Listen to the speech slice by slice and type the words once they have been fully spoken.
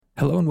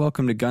Hello and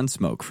welcome to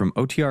Gunsmoke from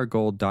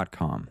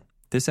OTRGold.com.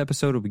 This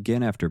episode will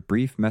begin after a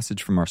brief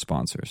message from our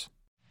sponsors.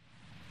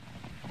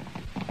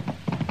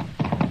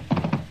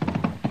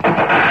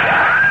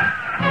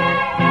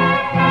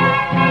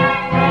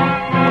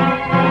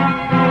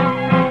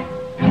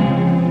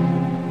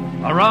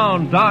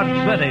 Around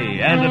Dodge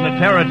City and in the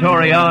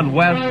territory on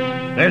west,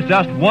 there's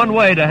just one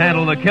way to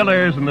handle the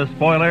killers and the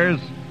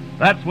spoilers.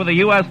 That's with a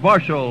U.S.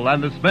 Marshal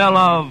and the smell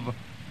of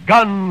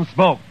gun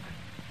smoke.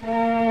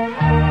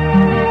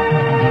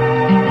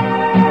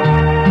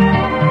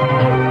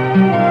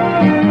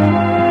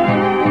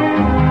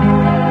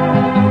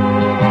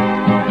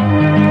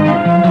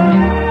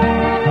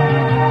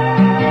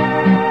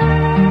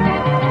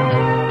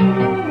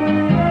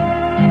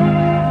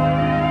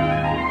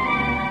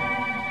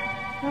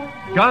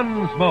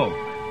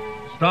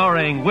 Gunsmoke,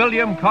 starring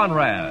William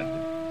Conrad.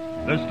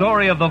 The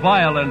story of the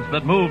violence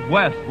that moved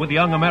west with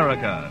young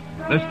America.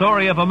 The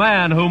story of a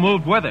man who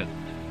moved with it.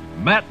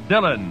 Matt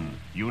Dillon,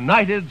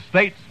 United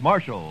States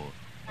Marshal.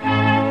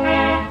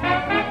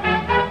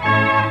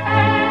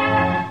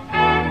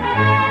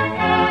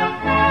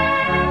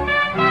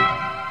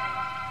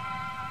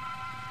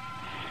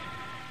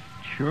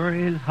 Sure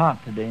is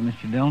hot today,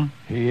 Mr. Dillon.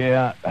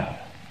 Yeah.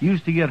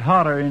 Used to get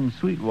hotter in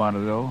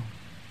Sweetwater, though.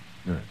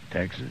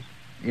 Texas?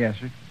 Yes,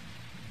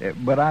 sir.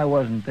 But I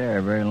wasn't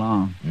there very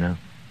long. No.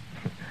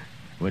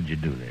 What'd you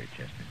do there,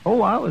 Chester?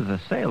 Oh, I was a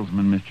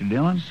salesman, Mr.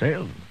 Dillon.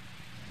 Salesman?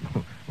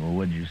 Well,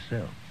 what'd you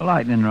sell?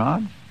 Lightning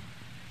rods.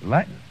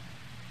 Lightning?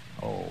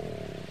 Oh.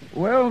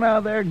 Well,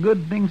 now, they're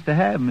good things to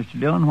have, Mr.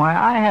 Dillon. Why,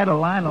 I had a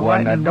line of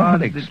lightning now,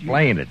 rods don't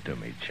explain it to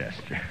me,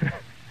 Chester.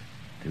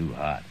 Too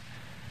hot.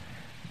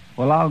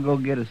 Well, I'll go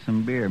get us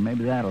some beer.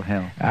 Maybe that'll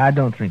help. I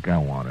don't think I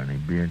want any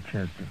beer,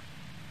 Chester.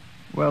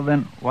 Well,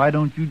 then, why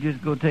don't you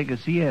just go take a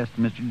siesta,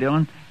 Mr.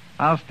 Dillon?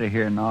 I'll stay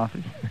here in the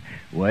office.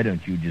 Why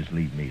don't you just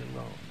leave me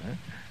alone, huh?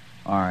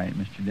 All right,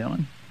 Mr.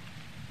 Dillon.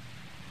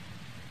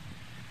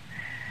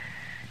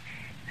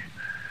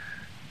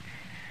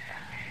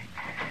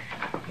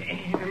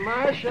 Hey,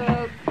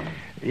 Marshal.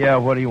 Yeah,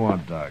 what do you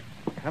want, Doc?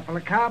 A couple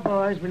of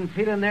cowboys been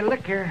feeling their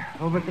liquor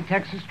over at the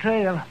Texas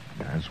Trail.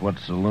 That's what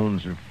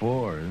saloons are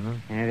for, isn't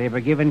it? And they were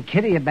giving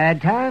Kitty a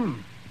bad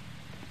time.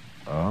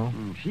 Oh?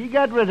 She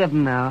got rid of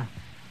them now.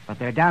 But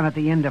they're down at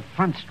the end of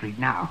Front Street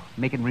now,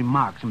 making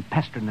remarks and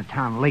pestering the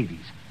town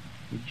ladies.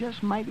 It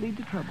just might lead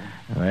to trouble.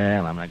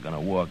 Well, I'm not going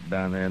to walk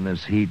down there in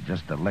this heat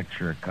just to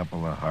lecture a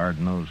couple of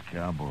hard-nosed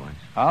cowboys.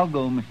 I'll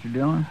go, Mr.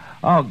 Dillon.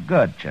 Oh,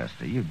 good,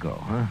 Chester. You go,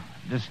 huh?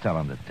 Just tell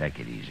them to take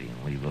it easy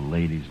and leave the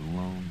ladies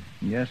alone.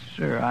 Yes,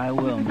 sir, I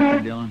will,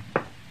 Mr. Dillon.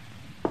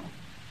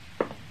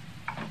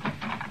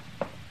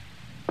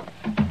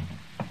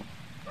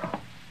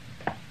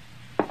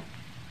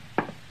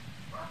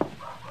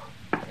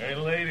 Hey,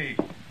 lady,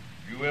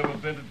 you ever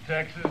been to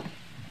Texas?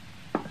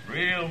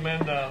 Real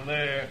men down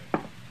there.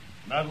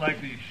 Not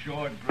like these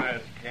short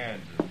grass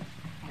Kansas.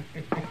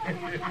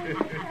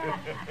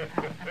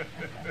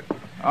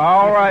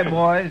 All right,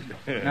 boys.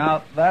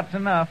 Now, that's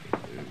enough.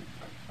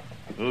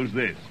 Who's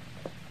this?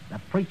 The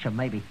preacher,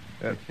 maybe.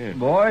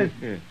 Boys,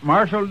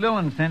 Marshal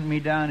Dillon sent me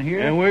down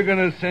here. And we're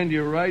going to send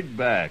you right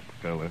back,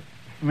 fella.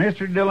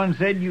 Mr. Dillon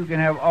said you can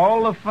have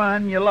all the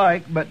fun you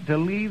like, but to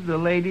leave the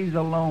ladies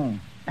alone.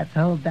 That's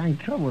the whole dang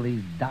trouble with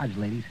these Dodge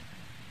ladies.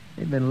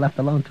 They've been left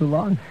alone too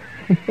long.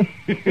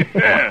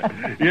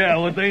 Yeah,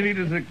 what they need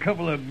is a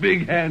couple of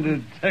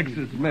big-handed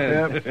Texas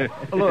men.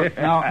 Look,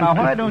 now,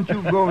 why don't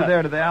you go over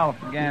there to the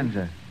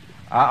Alfaganza?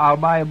 I'll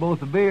buy you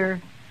both a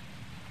beer.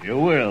 You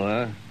will,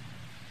 huh?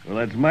 Well,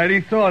 that's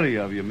mighty thoughty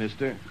of you,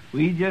 mister.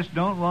 We just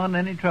don't want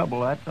any trouble,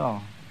 that's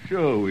all.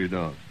 Sure we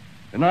don't.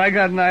 And I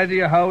got an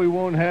idea how we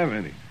won't have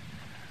any.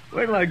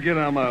 Wait till I get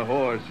on my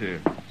horse here.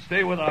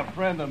 Stay with our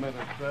friend a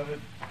minute, Trevor.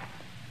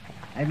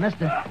 Hey,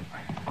 mister,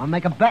 I'll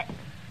make a bet.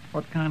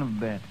 What kind of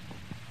bet?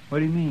 What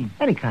do you mean?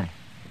 Any kind.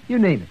 You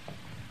name it.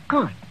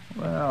 Come on.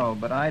 Well,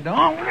 but I don't.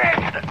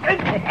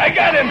 I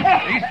got him!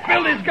 He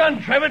spilled his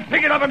gun, Trevor.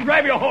 Pick it up and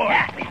grab your horse.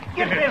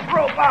 Get this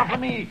rope off of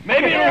me.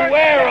 Maybe it'll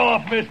wear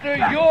off, mister.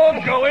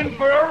 You're going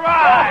for a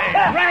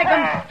ride. Drag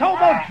him,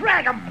 Stobo,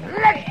 drag him.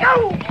 Let's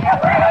go.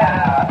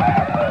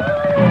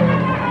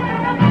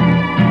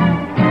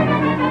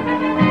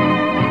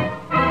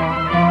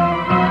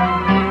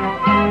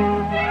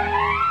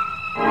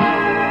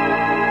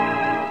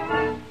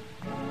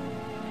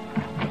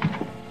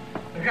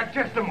 I got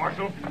Chester,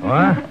 Marshal.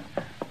 What?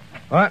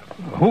 What?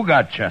 Who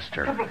got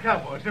Chester? A couple of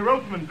cowboys. The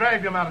roadman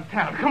dragged him out of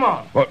town. Come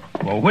on.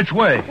 Well, which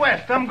way?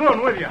 West, I'm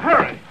going with you.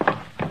 Hurry.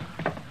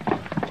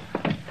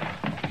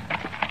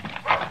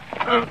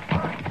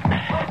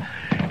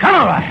 Come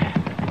on.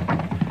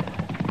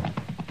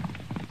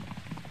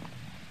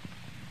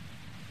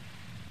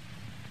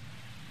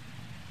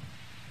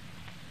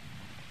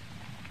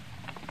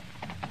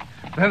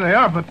 There they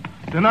are, but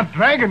they're not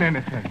dragging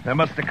anything. They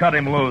must have cut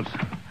him loose.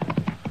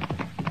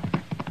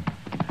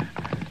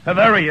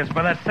 There he is,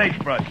 by that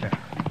sagebrush there.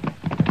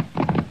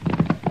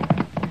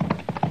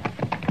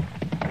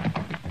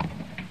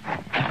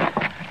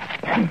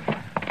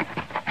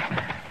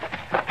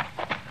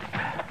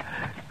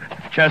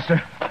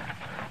 Chester.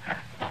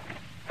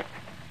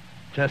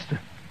 Chester.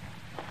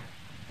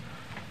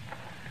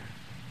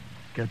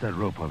 Get that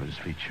rope off his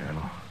feet,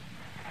 Shiloh.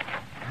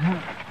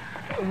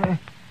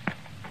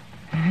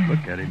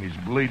 Look at him. He's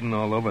bleeding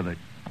all over. They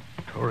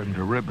tore him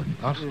to ribbons.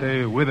 I'll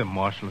stay with him,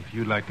 Marshal, if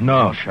you'd like to.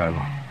 No,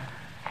 Shiloh.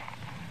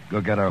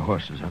 Go get our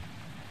horses, huh?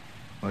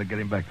 I'll get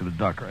him back to the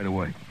dock right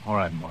away. All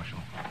right, Marshal.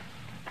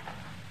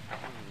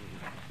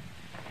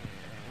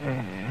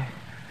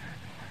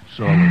 It's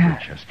all over,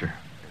 Chester.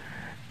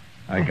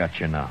 I got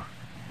you now.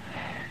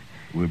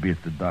 We'll be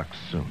at the docks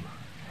soon.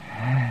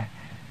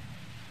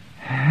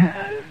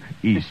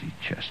 Easy,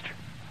 Chester.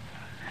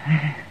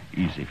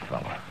 Easy,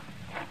 fella.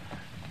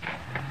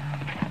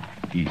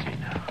 Easy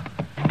now.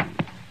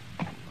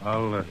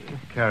 I'll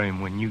carry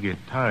him when you get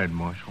tired,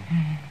 Marshal.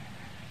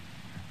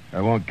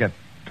 I won't get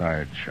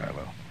tired,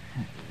 Shiloh.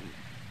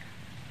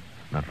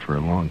 Not for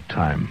a long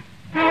time.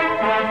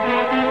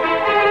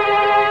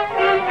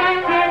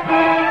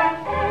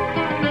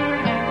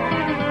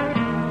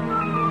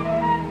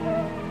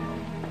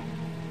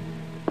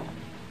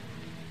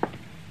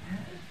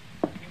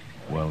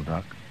 Well,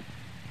 Doc?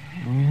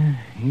 Yeah,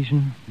 he's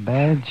in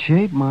bad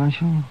shape,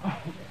 Marshal.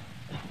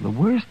 The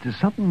worst is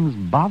something's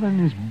bothering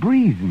his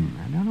breathing.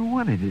 I don't know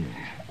what it is.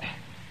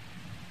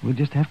 We'll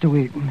just have to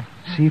wait and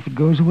see if it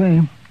goes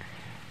away.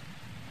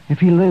 If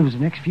he lives the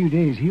next few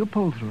days, he'll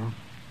pull through.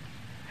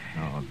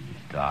 Oh,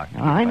 Doc.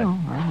 I know.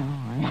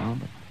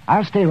 But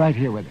I'll stay right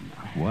here with him.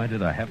 Why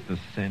did I have to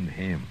send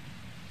him?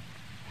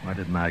 Why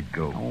didn't I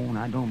go? Oh,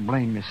 now don't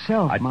blame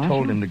yourself, I Marshal.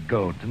 told him to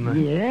go, didn't I?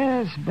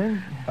 Yes,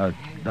 but...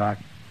 Doc,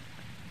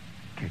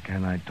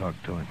 can I talk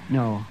to him?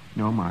 No,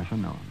 Marshal,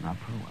 no, not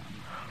for a while.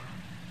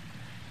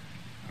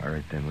 All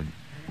right, then.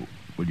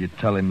 Would you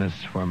tell him this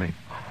for me?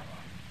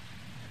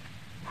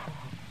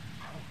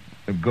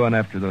 I'm going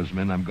after those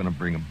men. I'm going to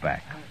bring them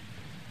back.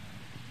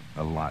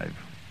 Alive.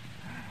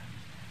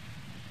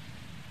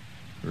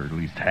 Or at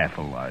least half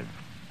alive.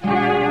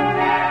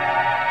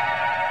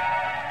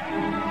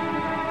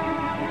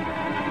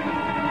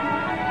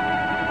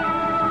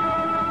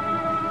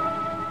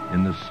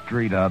 In the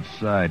street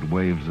outside,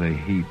 waves of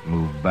heat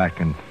move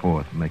back and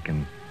forth,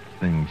 making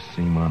things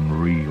seem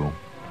unreal.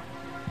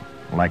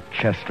 Like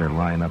Chester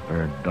lying up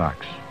there at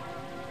docks.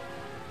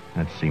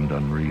 That seemed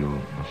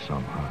unreal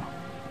somehow.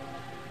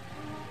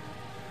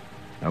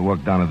 I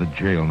walked down to the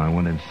jail and I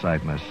went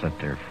inside and I sat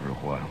there for a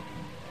while.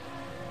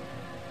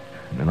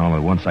 And then all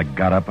at once I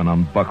got up and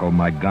unbuckled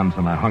my guns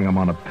and I hung them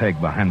on a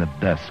peg behind the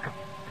desk.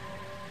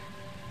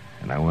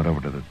 And I went over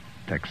to the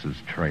Texas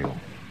Trail.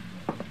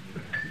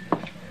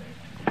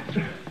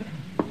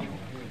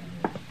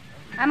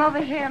 I'm over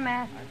here,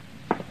 Matt.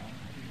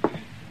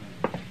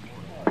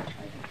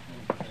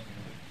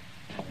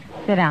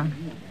 Sit down.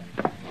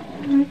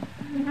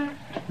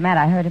 Matt,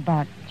 I heard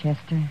about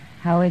Chester.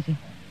 How is he?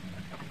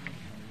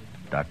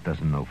 Doc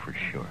doesn't know for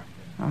sure.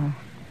 Oh.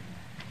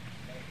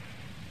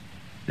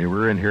 They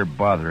were in here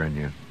bothering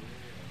you.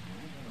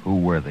 Who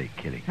were they,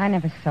 Kitty? I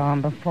never saw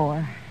him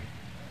before.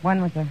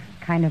 One was a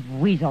kind of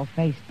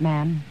weasel-faced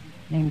man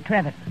named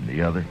Trevitt. And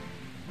the other?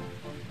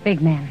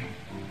 Big man.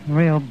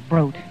 Real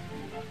brute.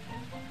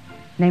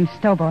 Named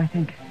Stobo, I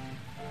think.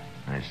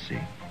 I see.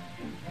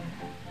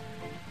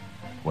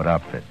 What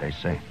outfit, they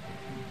say?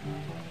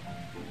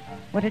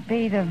 Would it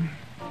be the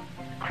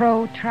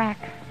Crow Track?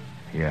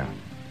 Yeah.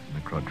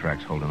 The Crow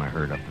Track's holding a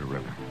herd up the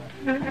river.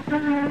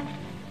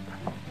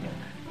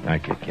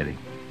 Thank you, Kitty.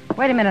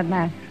 Wait a minute,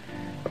 Matt.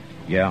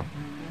 Yeah?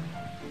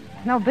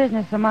 It's no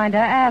business of mine to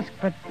ask,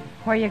 but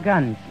where are your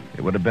guns?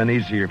 It would have been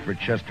easier for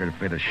Chester if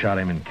they'd have shot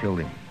him and killed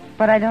him.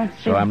 But I don't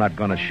see... So I'm not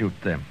going to shoot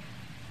them.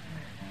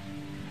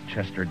 If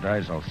Chester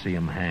dies, I'll see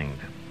him hanged.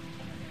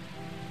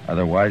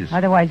 Otherwise...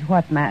 Otherwise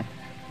what, Matt?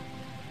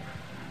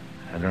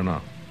 I don't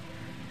know.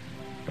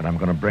 But I'm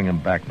going to bring him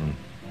back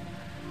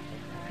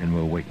and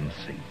we'll wait and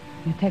see.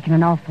 You're taking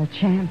an awful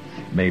chance.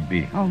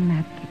 Maybe. Oh,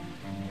 Matt.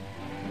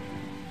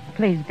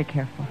 Please be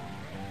careful.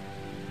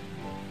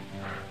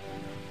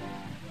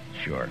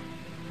 Sure.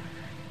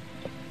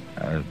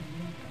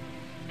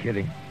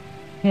 Kitty,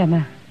 Yeah,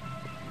 Matt.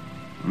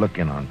 look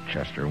in on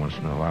Chester once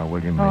in a while,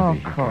 will you? Maybe Oh,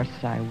 he of course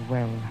I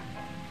will.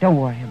 Don't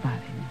worry about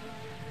him.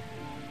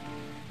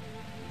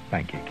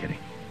 Thank you, Kitty.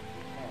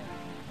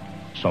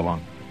 So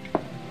long.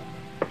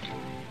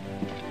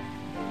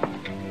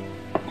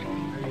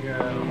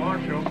 Hey,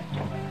 Marshal,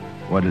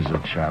 What is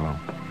it, Shiloh?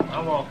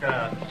 I'll walk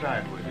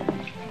outside with you.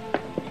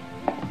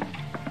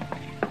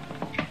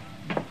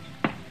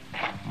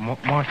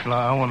 Marshal,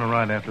 I want to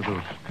ride after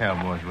those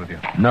cowboys with you.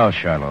 No,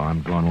 Shiloh,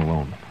 I'm going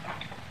alone.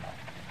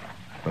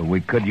 But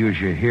we could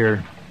use you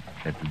here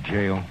at the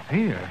jail.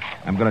 Here?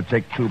 I'm going to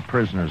take 2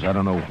 prisoners. I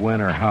don't know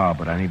when or how,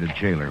 but I need a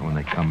jailer when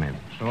they come in.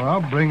 So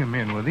I'll bring them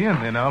in with you,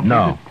 and then I'll...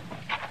 No.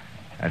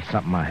 That's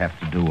something I have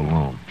to do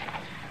alone.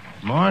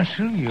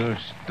 Marshal, you're a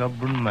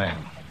stubborn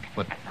man.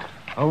 But,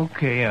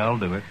 okay, I'll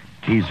do it.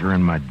 Keys are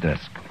in my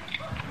desk.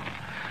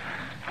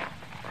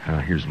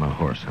 Here's my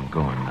horse. I'm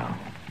going now.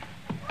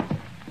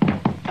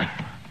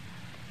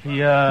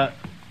 Hey,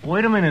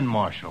 wait a minute,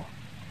 Marshal.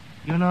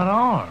 You're not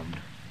armed.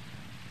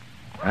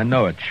 I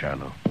know it,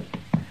 Shiloh.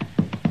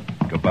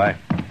 Goodbye.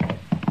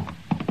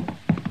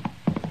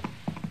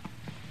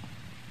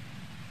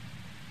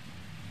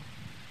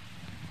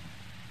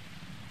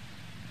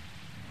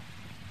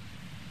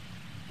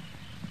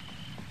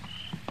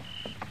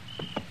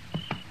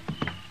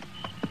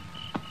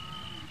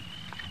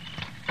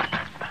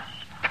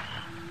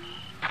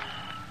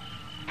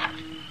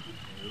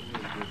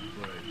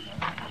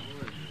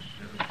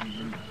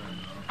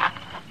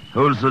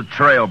 Who's the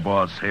trail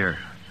boss here?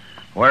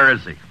 Where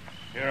is he?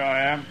 Here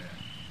I am,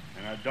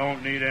 and I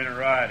don't need any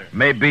rider.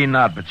 Maybe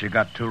not, but you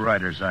got 2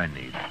 riders I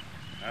need.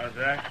 How's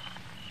that?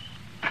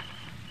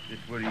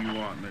 Just what do you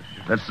want, mister?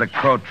 That's the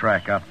Crow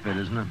Track outfit,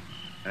 isn't it?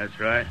 That's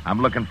right.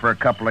 I'm looking for a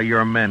couple of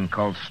your men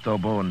called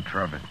Stobo and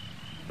Trevitt.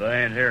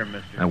 They ain't here,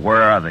 mister. And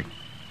where are they?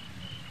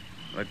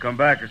 They come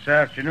back this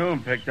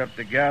afternoon, picked up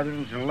the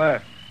gatherings, and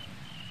left.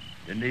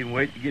 Didn't even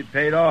wait to get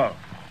paid off.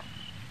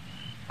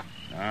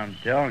 I'm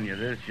telling you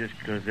this just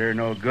because they're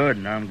no good,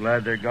 and I'm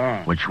glad they're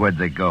gone. Which way'd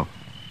they go?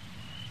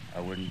 I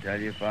wouldn't tell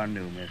you if I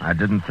knew, mister. I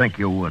didn't think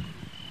you would.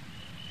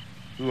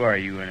 Who are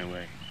you,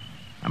 anyway?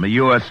 I'm a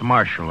U.S.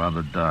 Marshal out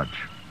of Dodge.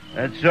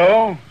 That's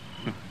so?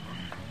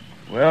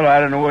 Well, I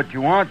don't know what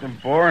you want them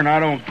for, and I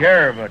don't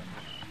care, but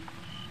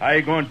how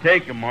you going to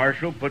take them,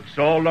 Marshal? Put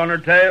salt on her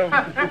tail?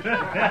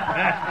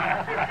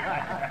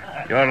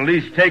 You ought to at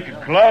least take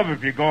a club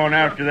if you're going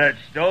after that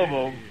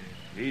Stobo.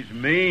 He's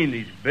mean,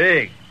 he's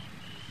big.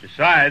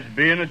 Besides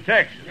being a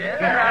Texan.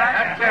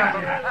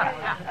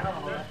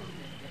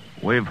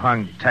 We've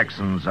hung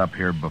Texans up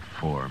here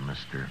before,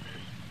 mister.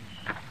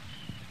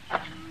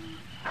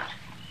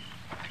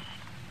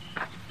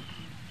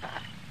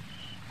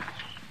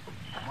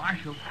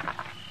 Marshal.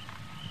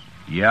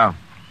 Yeah?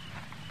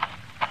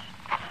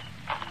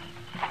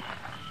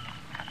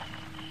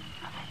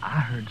 I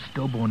heard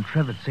Stobo and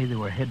Trevitt say they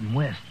were heading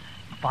west,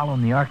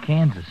 following the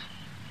Arkansas.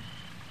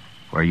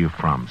 Where are you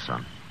from,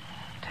 son?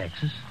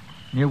 Texas,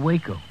 near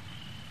Waco.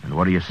 And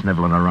what are you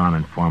sniveling around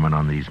informing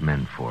on these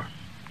men for?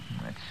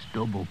 That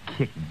Stobo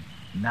kicked me,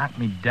 knocked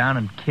me down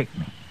and kicked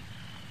me.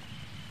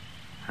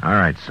 All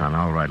right, son,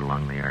 I'll ride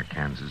along the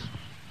Arkansas.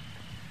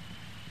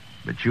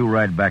 But you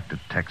ride back to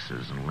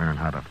Texas and learn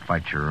how to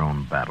fight your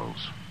own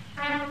battles.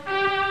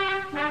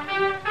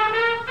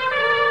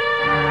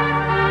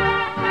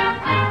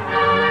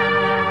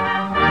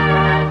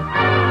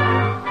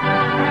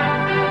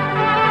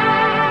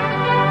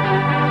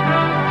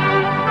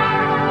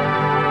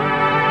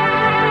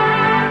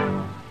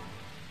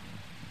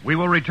 We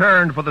will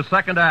return for the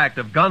second act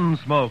of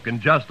Gunsmoke in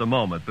just a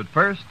moment. But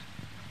first,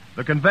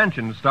 the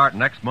conventions start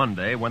next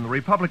Monday when the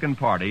Republican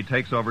Party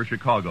takes over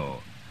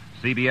Chicago.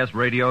 CBS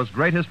Radio's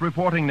greatest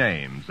reporting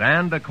names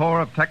and a corps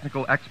of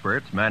technical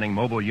experts manning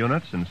mobile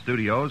units and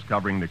studios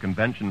covering the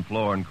convention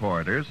floor and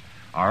corridors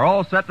are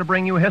all set to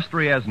bring you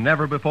history as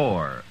never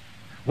before.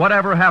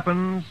 Whatever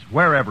happens,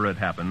 wherever it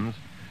happens,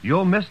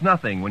 you'll miss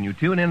nothing when you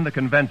tune in the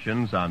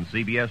conventions on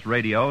CBS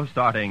Radio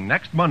starting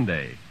next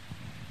Monday.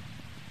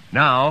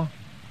 Now,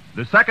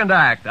 the second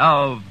act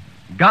of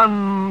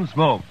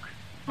Gunsmoke.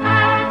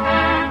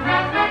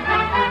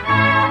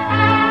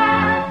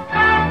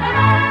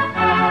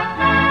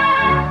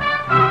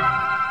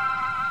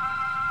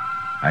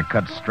 I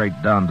cut straight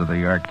down to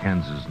the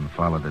Arkansas and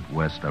followed it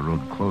west. I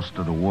rode close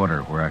to the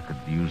water where I could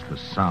use the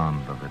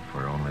sound of it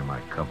for only my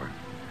cover.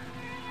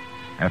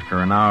 After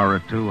an hour or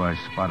two, I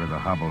spotted a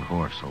hobbled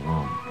horse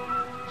alone.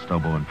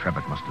 Stobo and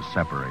Trevitt must have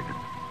separated.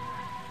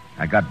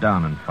 I got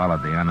down and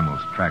followed the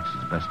animal's tracks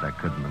as best I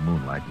could in the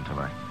moonlight until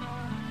I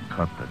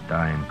caught the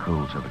dying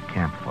coals of a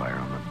campfire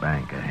on the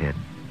bank ahead.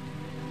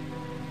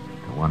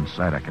 To one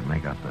side, I could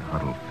make out the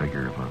huddled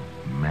figure of a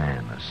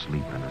man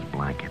asleep in his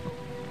blanket.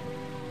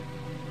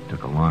 It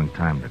took a long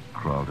time to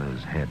crawl to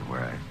his head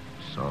where I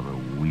saw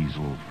the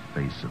weasel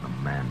face of the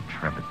man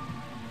Trevitt.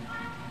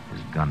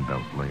 His gun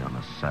belt lay on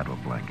a saddle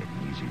blanket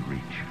in easy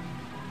reach.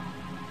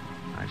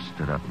 I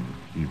stood up and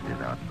heaved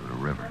it out into the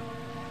river.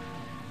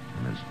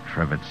 And as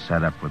Trevitt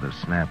sat up with a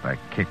snap, I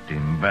kicked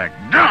him back.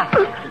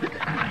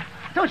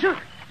 Don't shoot!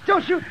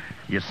 Don't shoot!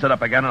 You sit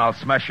up again and I'll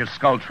smash your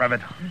skull,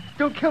 Trevitt.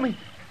 Don't kill me!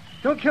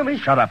 Don't kill me!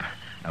 Shut up.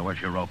 Now,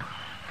 where's your rope?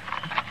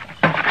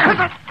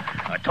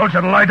 I told you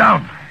to lie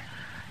down.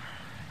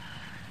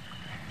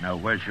 Now,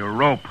 where's your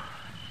rope?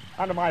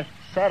 Under my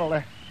saddle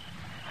there.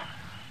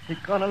 You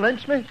gonna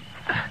lynch me?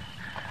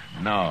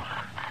 No.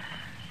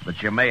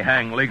 But you may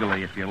hang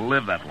legally if you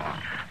live that long.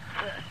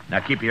 Now,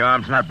 keep your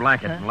arms in that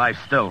blanket and lie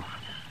still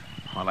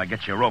while I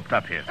get you roped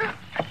up here.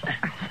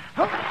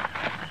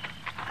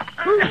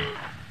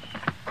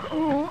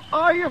 Who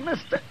are you,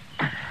 mister?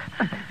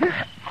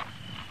 Yeah,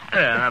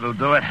 that'll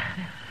do it.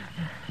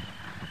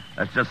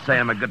 Let's just say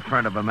I'm a good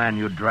friend of a man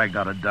you dragged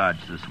out of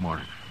Dodge this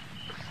morning.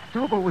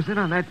 Stobo was in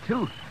on that,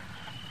 too.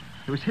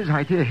 It was his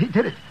idea. He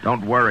did it.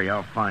 Don't worry,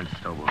 I'll find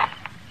Stobo.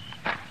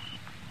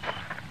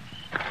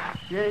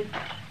 You ain't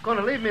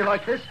gonna leave me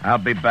like this. I'll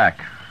be back.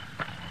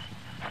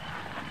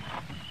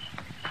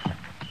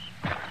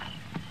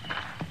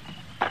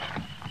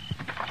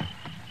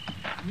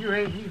 You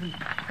ain't even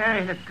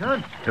carrying a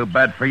gun. Too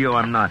bad for you,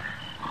 I'm not.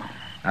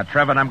 Now,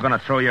 Trevor, I'm going to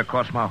throw you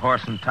across my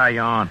horse and tie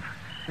you on.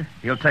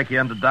 He'll take you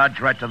into Dodge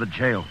right to the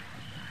jail.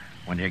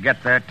 When you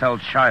get there, tell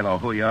Shiloh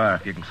who you are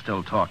if you can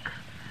still talk.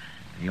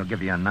 And he'll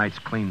give you a nice,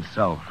 clean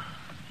cell.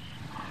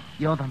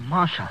 You're the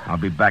marshal. I'll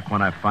be back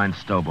when I find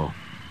Stobo.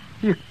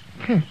 You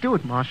can't do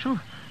it, Marshal.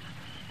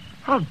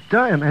 I'll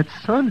die on that,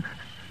 son.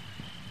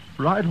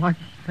 Ride like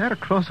that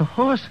across a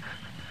horse.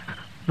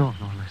 No,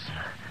 listen.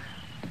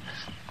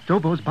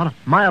 Stobo's about a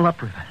mile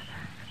upriver.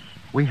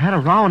 We had a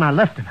row and I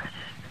left him.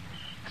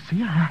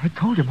 See, I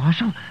told you,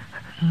 Marshal.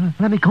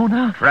 Let me go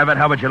now. Trevor,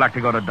 how would you like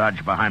to go to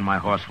Dodge behind my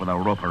horse with a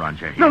rope around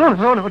your head? No,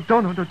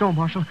 don't,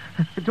 Marshal.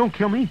 Don't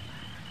kill me.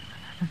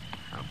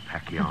 I'll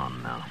pack you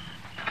on now.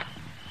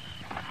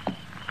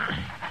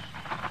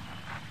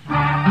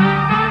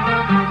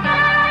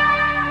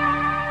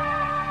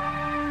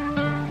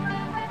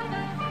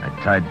 I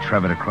tied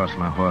Trevor across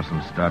my horse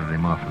and started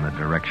him off in the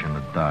direction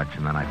of Dodge,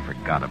 and then I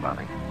forgot about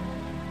him.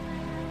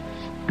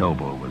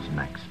 Stobo was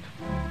next.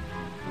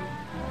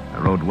 I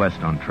rode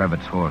west on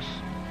Trevitt's horse.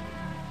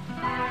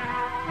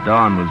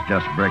 Dawn was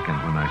just breaking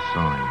when I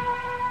saw him,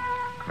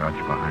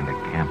 crouched behind a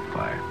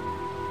campfire,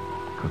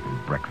 cooking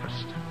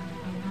breakfast.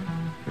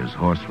 His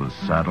horse was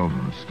saddled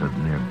and stood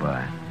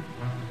nearby.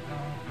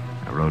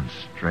 I rode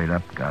straight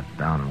up, got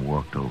down, and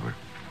walked over.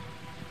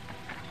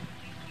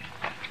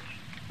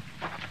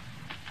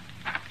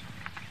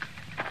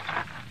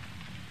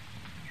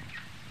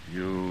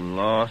 You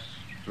lost,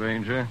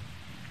 stranger?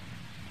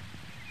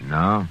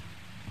 No.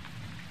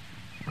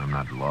 I'm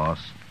not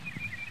lost.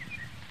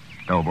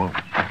 Stobo.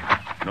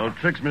 No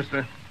tricks,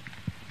 mister.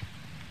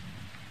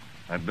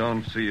 I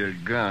don't see a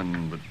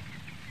gun, but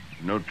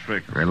no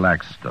tricks.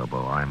 Relax,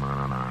 Stobo. I'm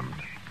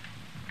unarmed.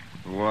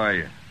 Who are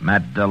you?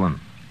 Matt Dillon.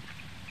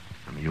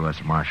 I'm a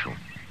U.S. Marshal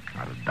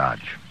out of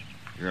Dodge.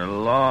 You're a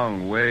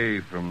long way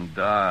from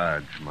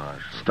Dodge,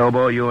 Marshal.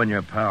 Stobo, you and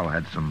your pal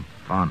had some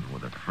fun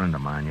with a friend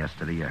of mine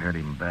yesterday. You hurt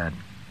him bad.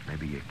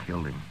 Maybe you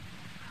killed him.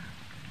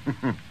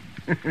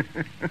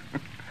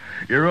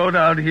 You rode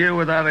out here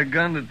without a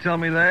gun to tell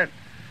me that?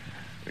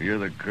 You're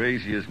the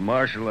craziest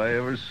marshal I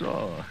ever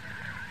saw.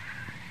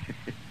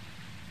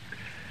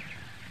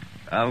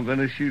 I'm going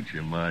to shoot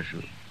you,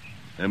 Marshal,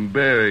 and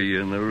bury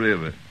you in the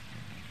river.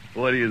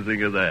 What do you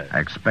think of that? I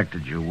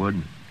expected you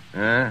would.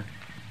 Huh?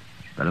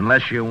 But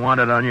unless you want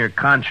it on your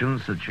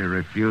conscience that you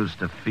refused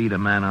to feed a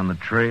man on the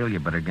trail, you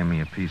better give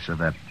me a piece of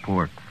that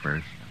pork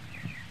first.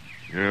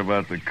 You're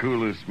about the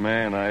coolest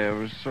man I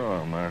ever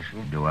saw,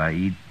 Marshal. Do I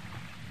eat?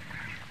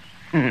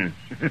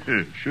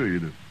 Sure you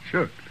do.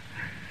 Sure.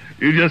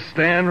 You just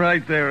stand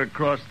right there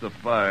across the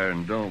fire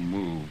and don't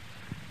move.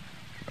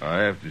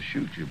 I have to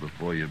shoot you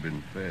before you've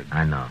been fed.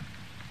 I know.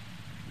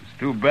 It's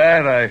too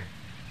bad I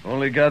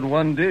only got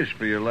one dish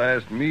for your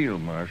last meal,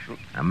 Marshal.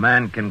 A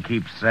man can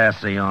keep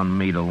sassy on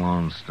meat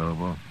alone,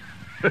 Stobo.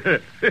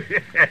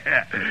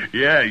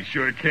 Yeah, he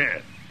sure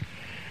can.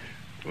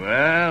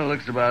 Well,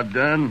 looks about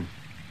done.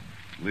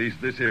 At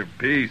least this here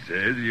piece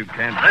says you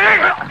can't...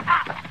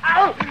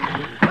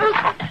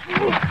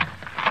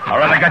 All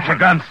right, I got your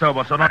gun,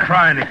 Stobo, so don't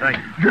try anything.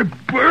 You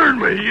burn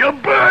me! You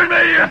burn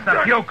me! Just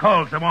a few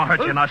colds. It won't hurt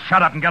you. Now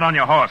shut up and get on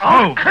your horse.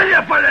 I'll kill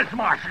you for this,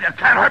 Marshal. You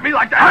can't hurt me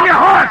like that. On your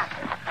horse!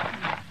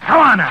 Come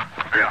on now.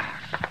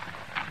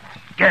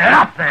 Get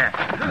up there.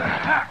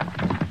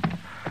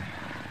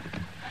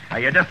 Now,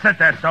 you just sit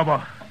there,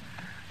 Stobo.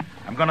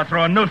 I'm going to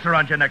throw a noose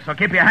around your neck, so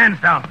keep your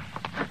hands down.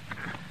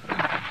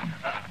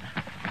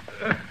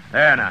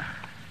 There now.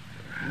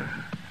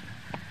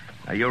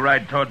 Now, you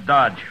ride toward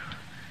Dodge.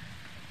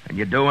 And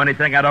you do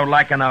anything I don't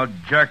like, and I'll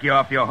jerk you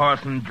off your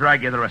horse and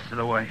drag you the rest of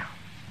the way.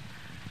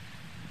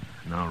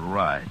 Now,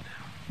 ride.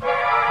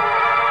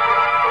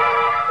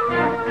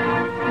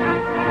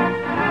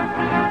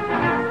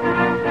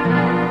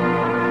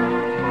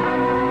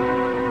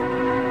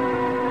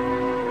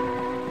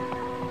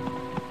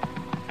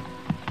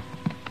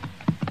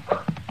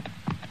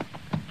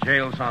 The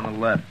jail's on the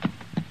left.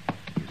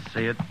 You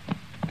see it?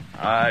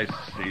 I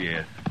see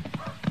it.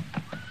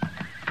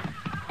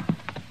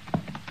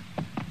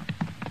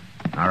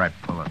 All right,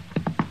 pull up.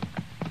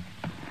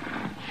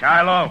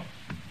 Shiloh!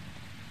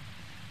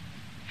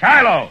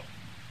 Shiloh!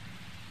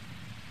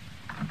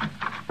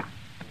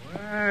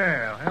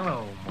 Well,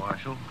 hello,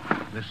 Marshal.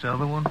 This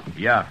other one?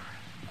 Yeah.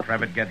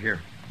 Trevitt, get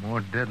here.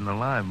 More dead than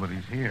alive, but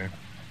he's here.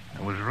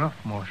 It was rough,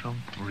 Marshal.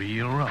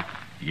 Real rough.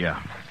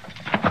 Yeah.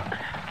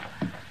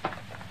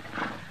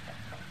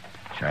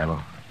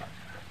 Shiloh,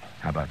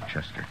 how about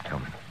Chester? Tell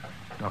me.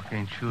 Doc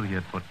ain't sure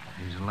yet, but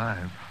he's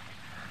alive.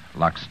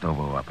 Lock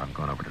Stobo up. I'm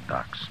going over to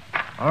Doc's.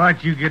 All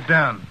right, you get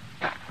down.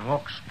 And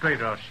walk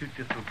straight, or I'll shoot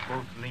you through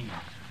both knees.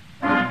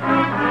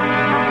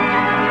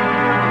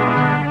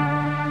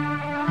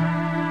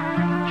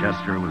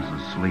 Chester was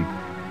asleep,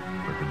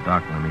 but the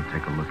doc let me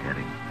take a look at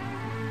him.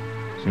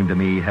 Seemed to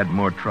me he had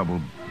more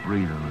trouble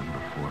breathing than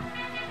before.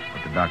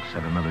 But the doc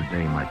said another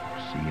day might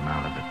see him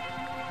out of it.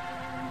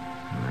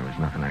 And there was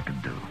nothing I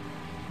could do.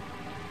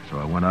 So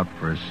I went up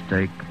for a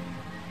steak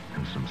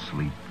and some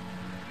sleep.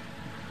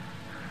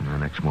 And the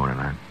next morning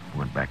I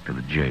went back to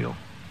the jail.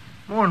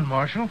 Morning,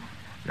 Marshal.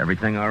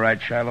 Everything all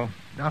right, Shiloh?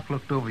 Doc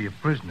looked over your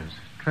prisoners.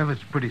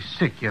 Trevor's pretty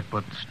sick yet,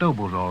 but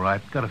Stoble's all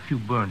right. Got a few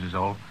burns is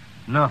all.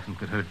 Nothing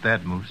could hurt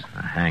that moose.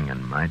 A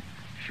hanging might.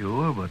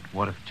 Sure, but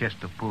what if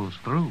Chester pulls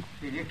through?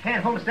 You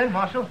can't hold us in,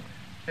 Marshal.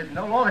 There's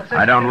no law that says...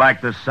 I don't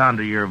like the sound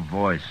of your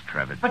voice,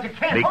 Trevitt. But you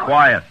can't Be hold...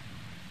 quiet.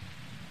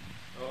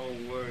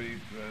 Don't worry,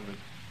 Trevitt.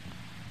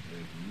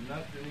 There's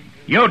nothing he can...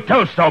 You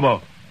too,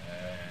 Stobo.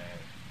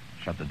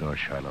 Shut the door,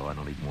 Shiloh. I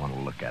don't even want to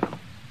look at him.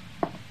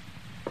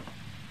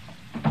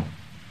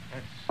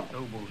 That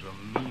Stoble's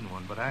a mean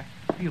one, but I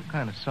feel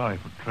kind of sorry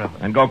for Trevor.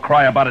 And go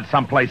cry about it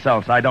someplace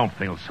else. I don't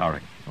feel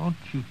sorry. Don't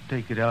you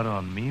take it out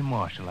on me,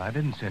 Marshal. I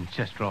didn't send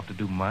Chester off to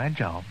do my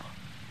job.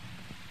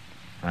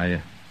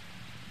 Yeah.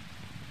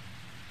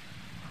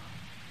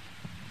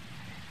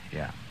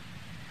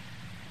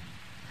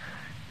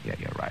 Yeah,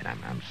 you're right.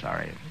 I'm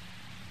sorry.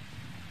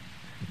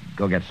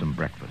 Go get some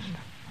breakfast,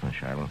 huh,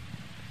 Shiloh?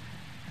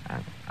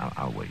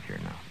 I'll wait here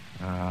now.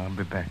 I'll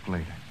be back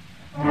later.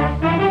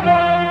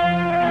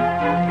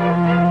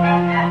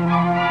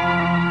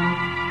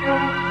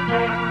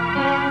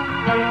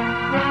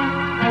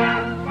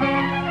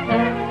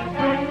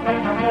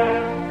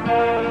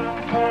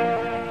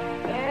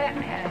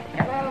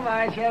 Hello,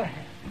 Marshal.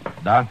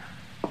 Doc?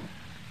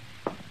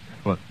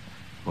 What?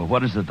 Well,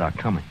 what is the doc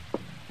coming?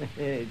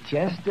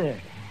 Chester,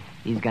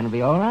 he's going to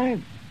be all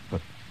right.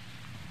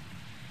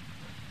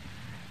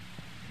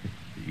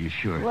 You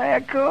sure? Why,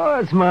 of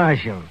course,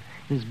 Marshal.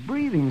 His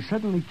breathing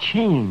suddenly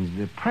changed.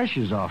 The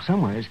pressure's off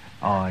somewhere.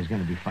 Oh, he's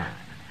going to be fine.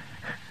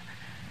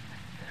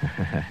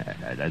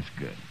 That's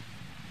good.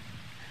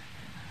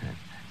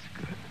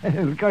 That's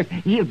Of course,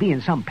 he'll be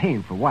in some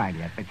pain for a while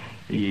yet, but...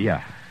 good.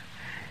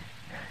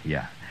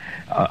 Yeah.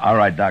 All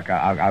right, Doc.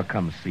 I'll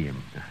come see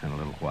him in a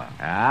little while.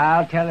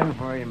 I'll tell him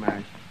for you,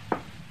 Marshal.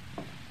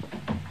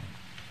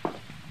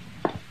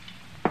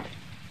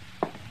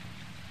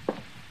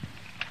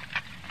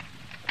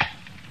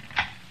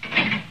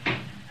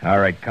 All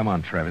right, come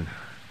on, Trevor.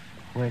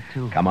 Where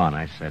to? Come on,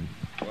 I said.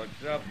 What's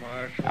up,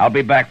 Marshal? I'll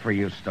be back for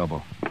you,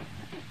 Stobo.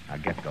 Now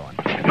get going.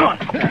 Come on.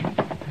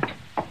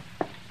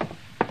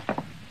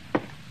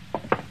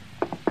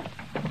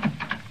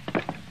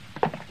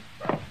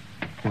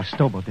 It was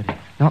Stobo, did it?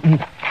 Not me.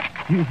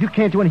 You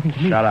can't do anything to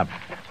me. Shut up.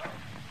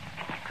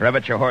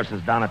 Trevitt, your horse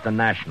is down at the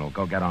National.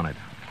 Go get on it.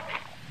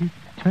 You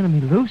turning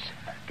me loose?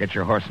 Get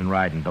your horse and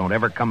ride, and don't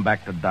ever come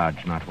back to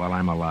Dodge, not while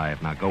I'm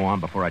alive. Now go on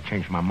before I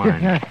change my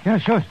mind. Yeah,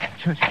 sure,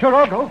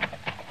 I'll go.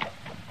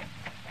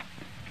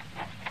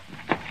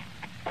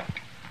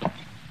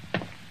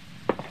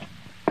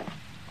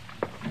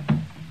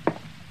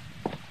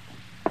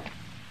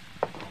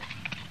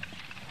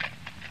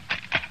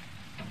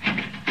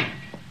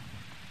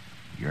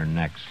 You're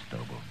next,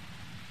 Stobo.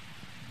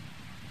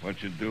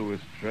 What you do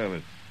with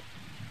Trevitt?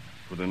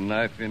 Put a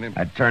knife in him?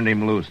 I turned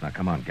him loose. Now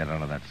come on, get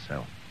out of that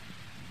cell.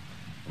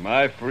 Am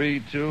I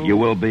free, too? You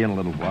will be in a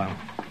little while.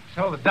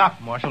 So the doc,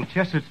 Marshal.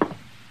 Chester's...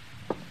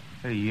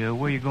 Hey,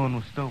 where you going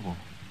with Stobo?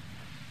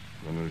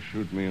 Gonna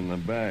shoot me in the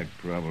back,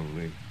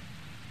 probably.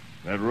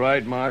 That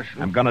right,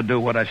 Marshal? I'm going to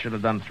do what I should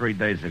have done 3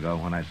 days ago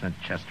when I sent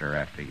Chester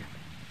after you.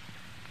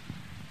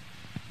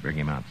 Bring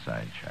him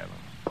outside,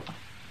 Shiloh.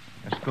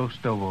 Let's go,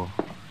 Stobo.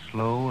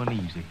 Slow and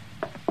easy.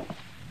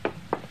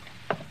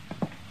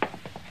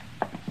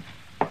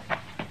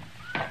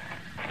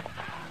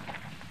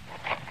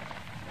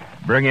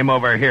 Bring him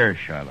over here,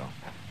 Shiloh.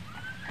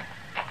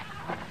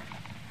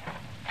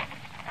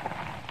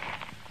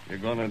 You're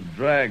gonna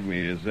drag me,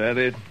 is that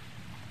it?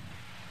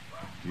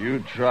 You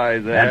try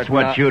that. That's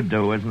what now. you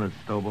do, isn't it,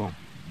 Stobo?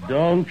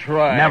 Don't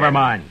try. Never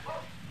mind.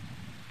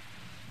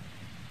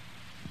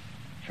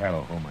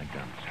 Shiloh, hold my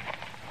guns.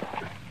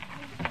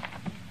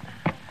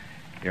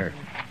 Here.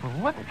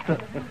 What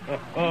the...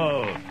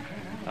 Oh,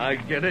 I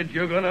get it.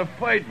 You're gonna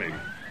fight me.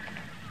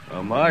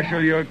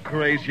 Marshal, you're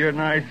crazier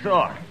than I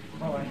thought.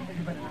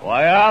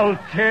 Why, I'll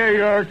tear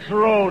your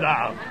throat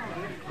out.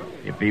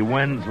 If he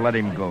wins, let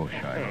him go,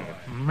 Shiloh.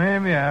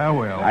 Maybe I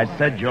will. I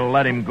said you'll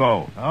let him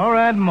go. All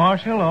right,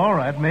 Marshal, all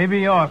right. Maybe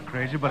you're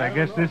crazy, but I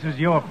guess this is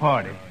your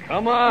party.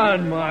 Come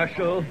on,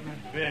 Marshal.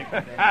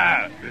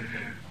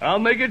 I'll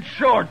make it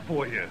short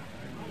for you.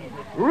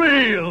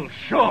 Real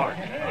short.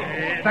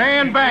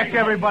 Stand back,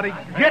 everybody.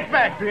 Get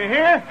back, do you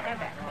hear?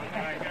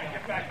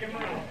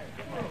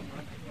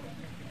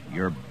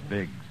 You're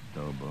big,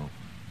 Stobo,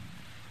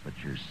 but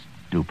you're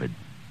stupid.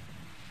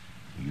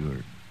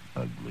 You're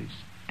ugly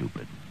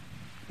stupid.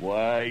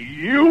 Why,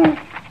 you...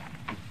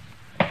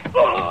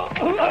 I'll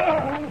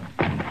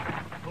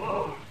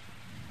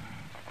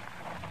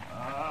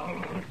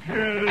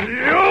kill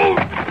you.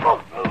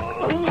 I'll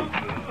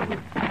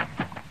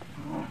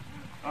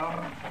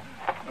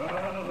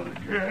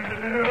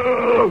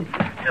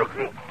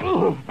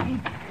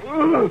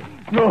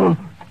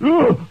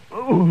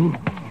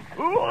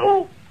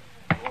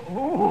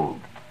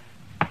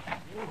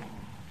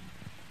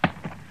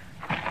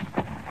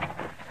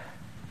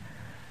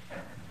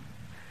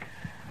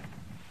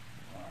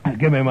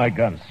Give me my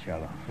guns,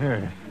 Shiloh.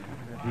 Here.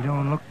 You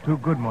don't look too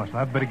good, Marshal.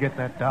 I'd better get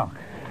that doc.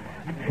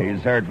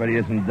 He's hurt, but he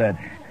isn't dead.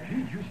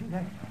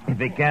 If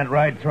he can't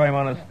ride, throw him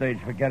on the stage.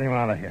 But get him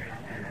out of here.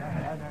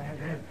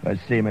 If I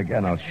see him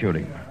again, I'll shoot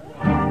him.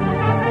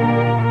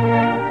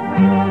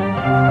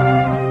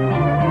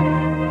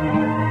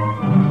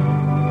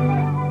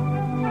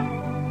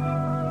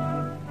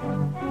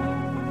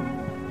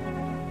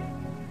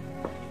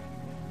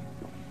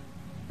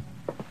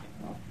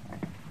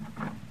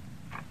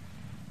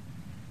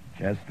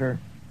 Chester?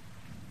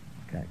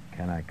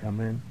 Can I come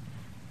in?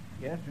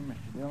 Yes, sir,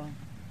 Mr. Dillon.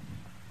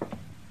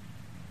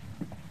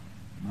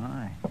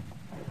 My,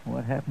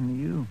 what happened to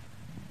you?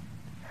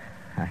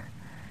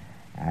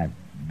 I've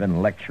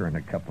been lecturing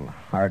a couple of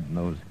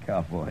hard-nosed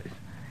cowboys.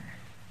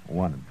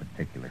 One in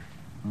particular.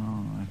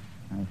 Oh,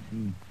 I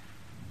see.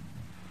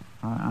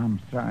 I'm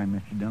sorry,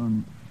 Mr.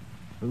 Dillon.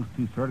 Those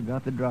two sort of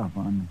got the drop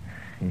on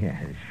me. Yeah,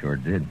 it sure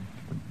did.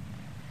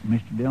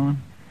 Mr. Dillon?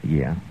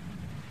 Yeah?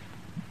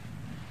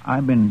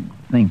 I've been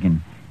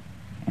thinking,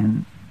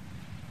 and...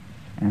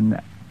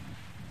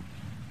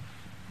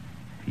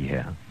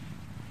 Yeah?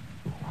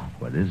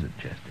 What is it,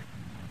 Chester?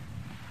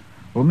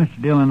 Well, Mr.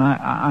 Dillon,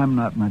 I'm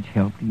not much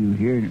help to you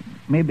here.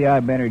 Maybe I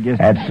better just...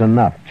 That's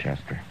enough,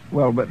 Chester.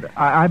 Well, but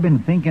I've been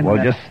thinking...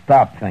 Well, just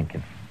stop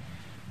thinking.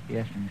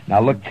 Yes, sir, Mr.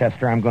 Now, look,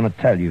 Chester, I'm going to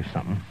tell you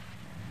something.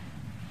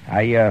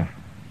 I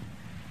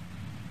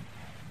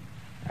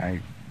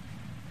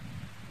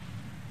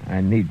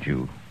need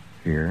you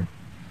here.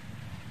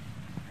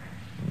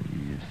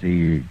 You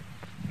see,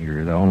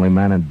 you're the only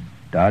man in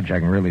Dodge I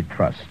can really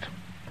trust.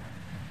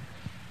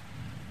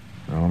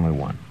 The only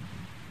one.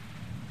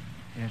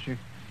 Yes, sir.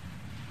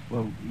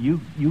 Well, you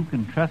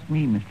can trust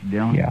me, Mr.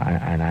 Dillon. Yeah,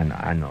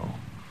 I know.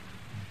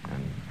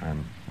 And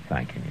I'm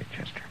thanking you,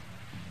 Chester.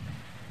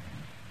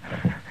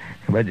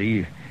 But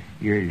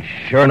you're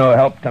sure no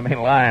help to me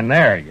lying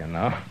there, you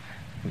know.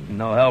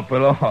 No help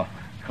at all.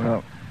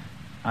 Well,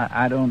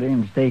 I don't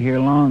aim to stay here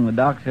long. The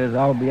doc says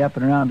I'll be up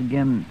and around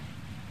again.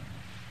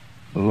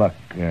 Look,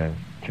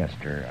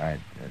 Chester,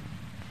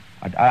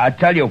 I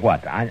tell you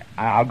what.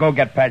 I'll go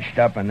get patched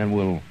up, and then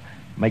we'll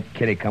make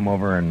Kitty come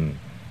over and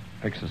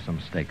fix us some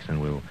steaks, and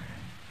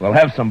we'll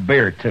have some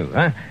beer too,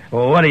 huh?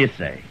 Well, what do you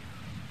say?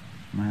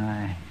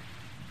 My,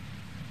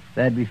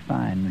 that'd be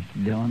fine,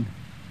 Mr. Dillon.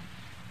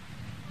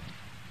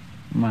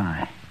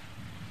 My,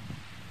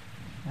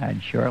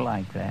 I'd sure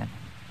like that.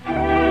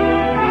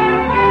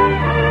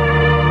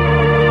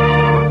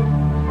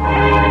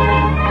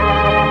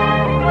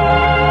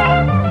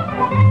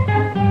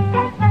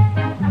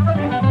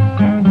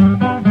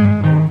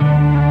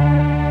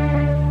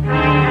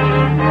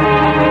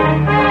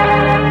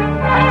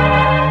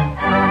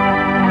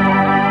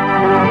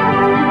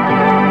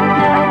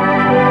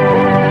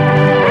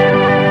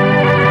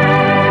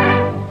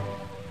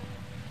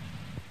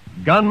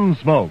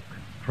 Gunsmoke,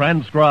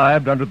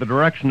 transcribed under the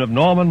direction of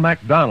Norman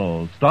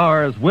MacDonald,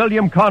 stars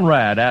William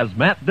Conrad as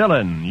Matt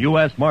Dillon,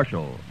 U.S.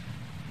 Marshal.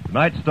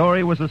 Tonight's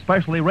story was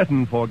especially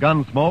written for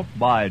Gunsmoke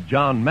by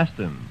John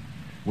Meston,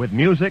 with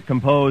music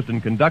composed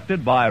and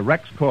conducted by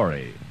Rex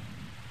Corey.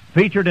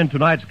 Featured in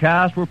tonight's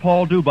cast were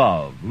Paul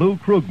Dubov, Lou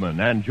Krugman,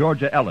 and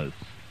Georgia Ellis,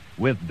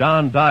 with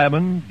Don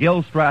Diamond,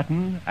 Gil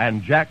Stratton,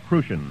 and Jack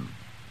Crucian.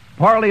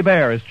 Parley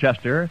Bear is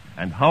Chester,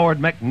 and Howard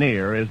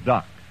McNear is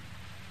Doc.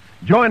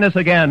 Join us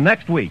again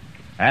next week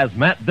as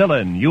Matt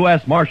Dillon,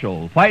 U.S.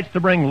 Marshal, fights to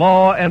bring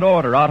law and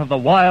order out of the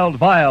wild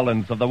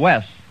violence of the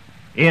West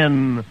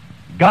in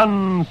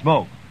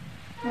Gunsmoke.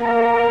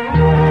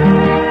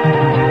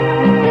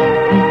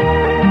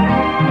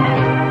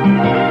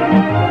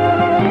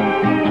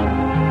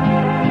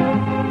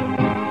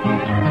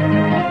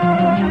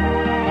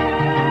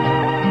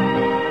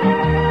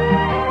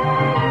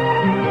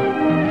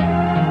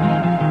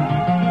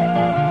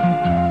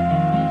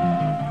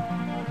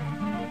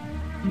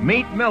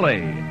 Meet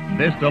Millie.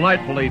 This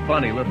delightfully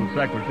funny little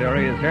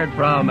secretary is heard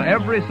from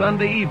every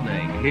Sunday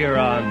evening here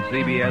on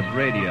CBS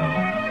Radio.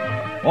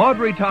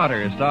 Audrey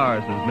Totter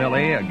stars as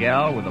Millie, a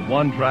gal with a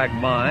one-track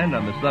mind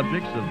on the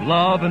subjects of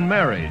love and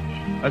marriage,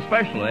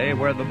 especially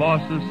where the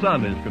boss's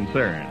son is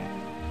concerned.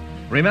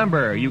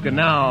 Remember, you can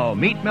now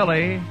meet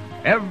Millie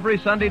every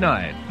Sunday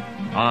night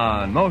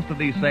on most of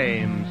these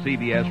same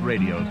CBS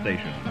radio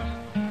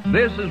stations.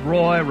 This is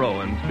Roy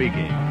Rowan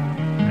speaking.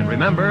 And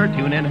remember,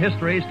 tune in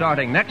History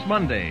starting next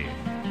Monday.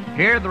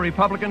 Hear the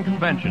Republican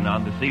Convention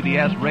on the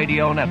CBS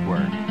Radio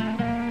Network.